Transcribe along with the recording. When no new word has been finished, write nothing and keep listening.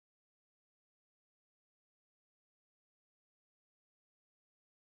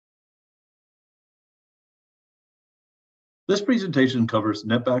This presentation covers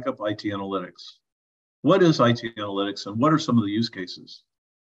NetBackup IT Analytics. What is IT Analytics and what are some of the use cases?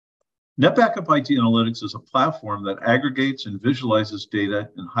 NetBackup IT Analytics is a platform that aggregates and visualizes data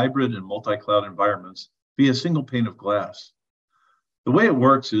in hybrid and multi-cloud environments via a single pane of glass. The way it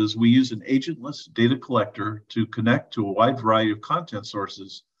works is we use an agentless data collector to connect to a wide variety of content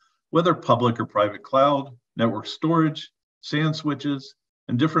sources, whether public or private cloud, network storage, SAN switches,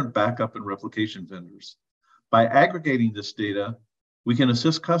 and different backup and replication vendors. By aggregating this data, we can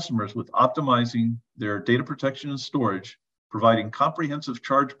assist customers with optimizing their data protection and storage, providing comprehensive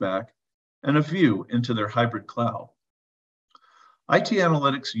chargeback and a view into their hybrid cloud. IT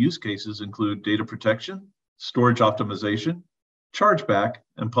analytics use cases include data protection, storage optimization, chargeback,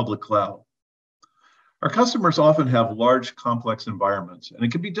 and public cloud. Our customers often have large, complex environments, and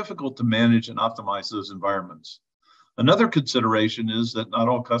it can be difficult to manage and optimize those environments. Another consideration is that not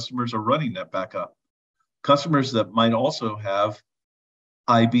all customers are running NetBackup. Customers that might also have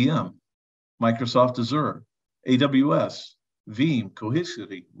IBM, Microsoft Azure, AWS, Veeam,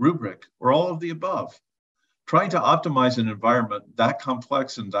 Cohesity, Rubrik, or all of the above. Trying to optimize an environment that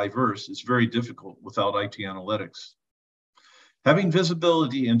complex and diverse is very difficult without IT analytics. Having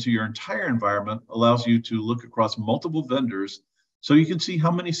visibility into your entire environment allows you to look across multiple vendors so you can see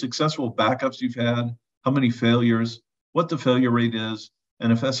how many successful backups you've had, how many failures, what the failure rate is,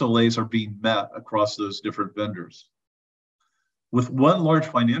 and if SLAs are being met across those different vendors. With one large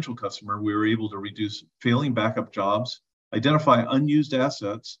financial customer, we were able to reduce failing backup jobs, identify unused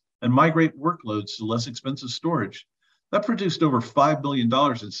assets, and migrate workloads to less expensive storage. That produced over $5 million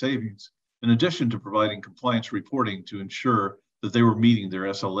in savings, in addition to providing compliance reporting to ensure that they were meeting their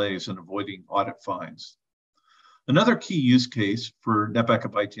SLAs and avoiding audit fines. Another key use case for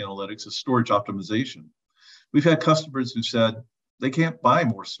NetBackup IT Analytics is storage optimization. We've had customers who said they can't buy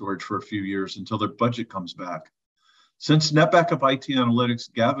more storage for a few years until their budget comes back. Since NetBackup IT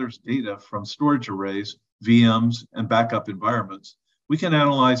Analytics gathers data from storage arrays, VMs, and backup environments, we can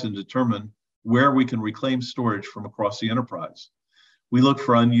analyze and determine where we can reclaim storage from across the enterprise. We look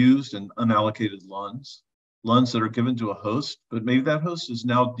for unused and unallocated LUNs that are given to a host, but maybe that host is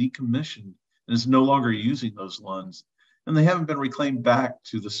now decommissioned and is no longer using those LUNs, and they haven't been reclaimed back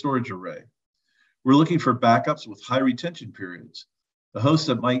to the storage array. We're looking for backups with high retention periods. The host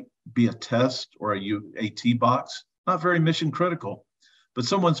that might be a test or a UAT box, not very mission critical, but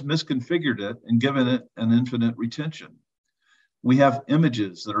someone's misconfigured it and given it an infinite retention. We have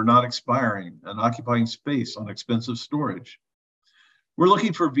images that are not expiring and occupying space on expensive storage. We're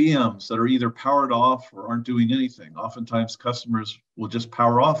looking for VMs that are either powered off or aren't doing anything. Oftentimes customers will just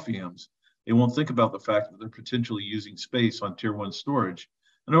power off VMs. They won't think about the fact that they're potentially using space on tier 1 storage.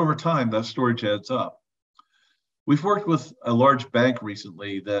 And over time, that storage adds up. We've worked with a large bank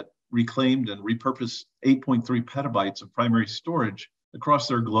recently that reclaimed and repurposed 8.3 petabytes of primary storage across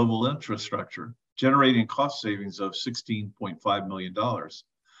their global infrastructure, generating cost savings of $16.5 million.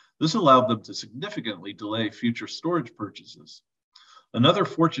 This allowed them to significantly delay future storage purchases. Another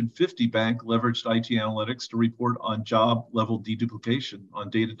Fortune 50 bank leveraged IT analytics to report on job-level deduplication on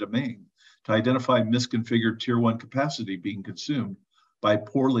data domain to identify misconfigured tier 1 capacity being consumed by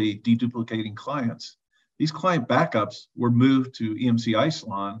poorly deduplicating clients. These client backups were moved to EMC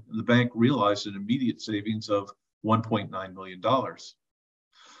Isilon, and the bank realized an immediate savings of $1.9 million.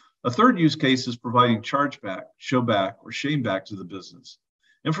 A third use case is providing chargeback, showback, or shameback to the business.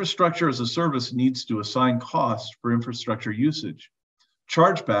 Infrastructure as a service needs to assign costs for infrastructure usage.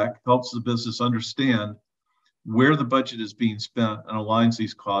 Chargeback helps the business understand where the budget is being spent and aligns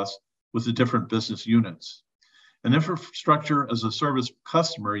these costs with the different business units. An infrastructure as a service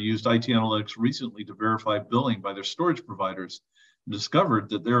customer used IT analytics recently to verify billing by their storage providers and discovered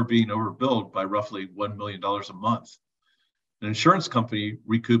that they were being overbilled by roughly $1 million a month. An insurance company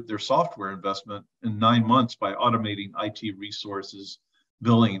recouped their software investment in 9 months by automating IT resources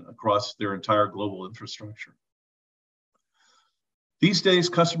billing across their entire global infrastructure. These days,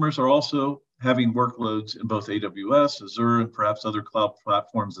 customers are also having workloads in both AWS, Azure, and perhaps other cloud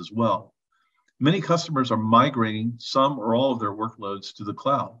platforms as well. Many customers are migrating some or all of their workloads to the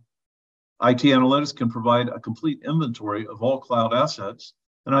cloud. IT analytics can provide a complete inventory of all cloud assets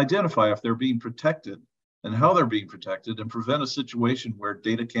and identify if they're being protected and how they're being protected and prevent a situation where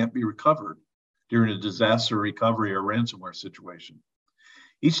data can't be recovered during a disaster recovery or ransomware situation.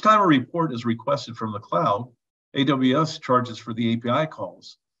 Each time a report is requested from the cloud, AWS charges for the API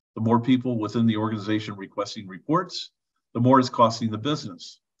calls. The more people within the organization requesting reports, the more it's costing the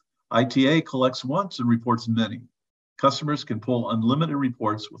business. ITA collects once and reports many. Customers can pull unlimited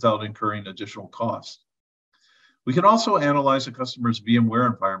reports without incurring additional costs. We can also analyze a customer's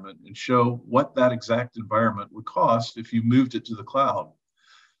VMware environment and show what that exact environment would cost if you moved it to the cloud.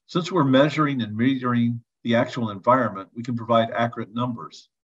 Since we're measuring and metering the actual environment, we can provide accurate numbers.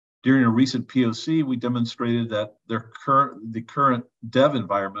 During a recent POC, we demonstrated that the current dev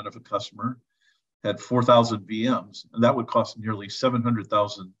environment of a customer had 4,000 VMs, and that would cost nearly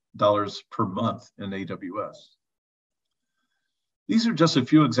 $700,000 per month in AWS. These are just a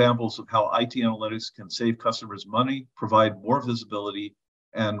few examples of how IT analytics can save customers money, provide more visibility,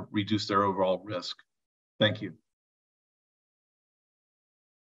 and reduce their overall risk. Thank you.